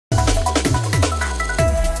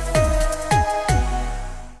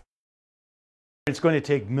It's going to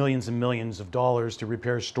take millions and millions of dollars to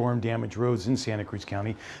repair storm-damaged roads in Santa Cruz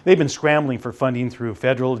County. They've been scrambling for funding through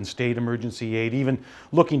federal and state emergency aid, even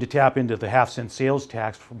looking to tap into the half-cent sales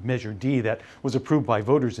tax from Measure D that was approved by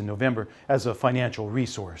voters in November as a financial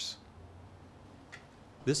resource.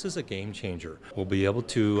 This is a game changer. We'll be able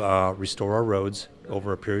to restore our roads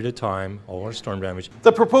over a period of time, all our storm damage.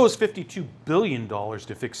 The proposed $52 billion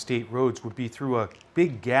to fix state roads would be through a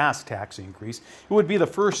big gas tax increase. It would be the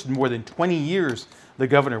first in more than 20 years. The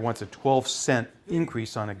governor wants a 12-cent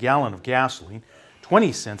increase on a gallon of gasoline,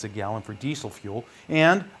 20 cents a gallon for diesel fuel,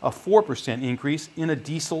 and a 4% increase in a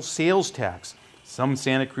diesel sales tax. Some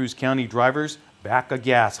Santa Cruz County drivers back a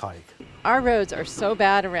gas hike. Our roads are so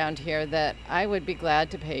bad around here that I would be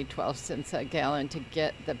glad to pay 12 cents a gallon to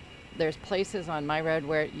get there's places on my road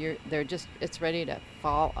where it's ready to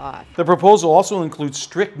fall off. The proposal also includes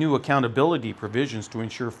strict new accountability provisions to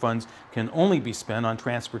ensure funds can only be spent on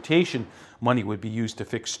transportation. Money would be used to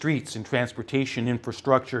fix streets and transportation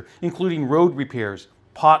infrastructure, including road repairs,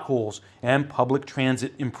 potholes, and public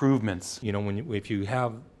transit improvements. You know, if you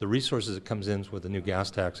have the resources that comes in with the new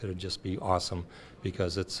gas tax, it would just be awesome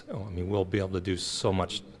because we'll be able to do so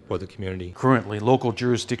much for the community. Currently, local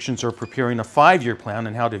jurisdictions are preparing a 5-year plan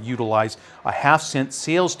on how to utilize a half-cent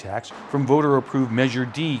sales tax from voter-approved Measure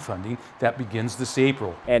D funding that begins this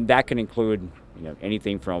April. And that can include,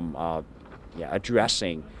 anything from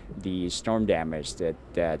addressing the storm damage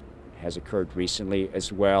that has occurred recently,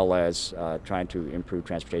 as well as trying to improve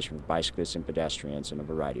transportation for bicyclists and pedestrians and a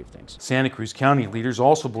variety of things. Santa Cruz County leaders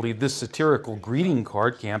also believe this satirical greeting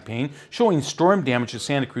card campaign showing storm damage to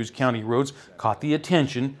Santa Cruz County roads caught the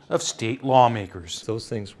attention of state lawmakers. Those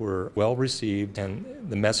things were well received, and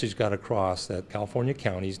the message got across that California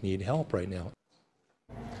counties need help right now.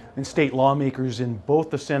 And state lawmakers in both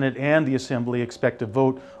the Senate and the Assembly expect to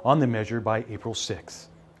vote on the measure by April 6th.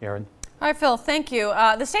 Aaron. All right, Phil, thank you.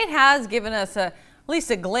 The state has given us at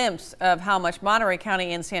least a glimpse of how much Monterey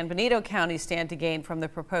County and San Benito County stand to gain from the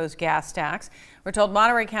proposed gas tax. We're told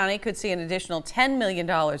Monterey County could see an additional $10 million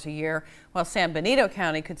a year, while San Benito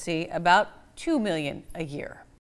County could see about $2 million a year.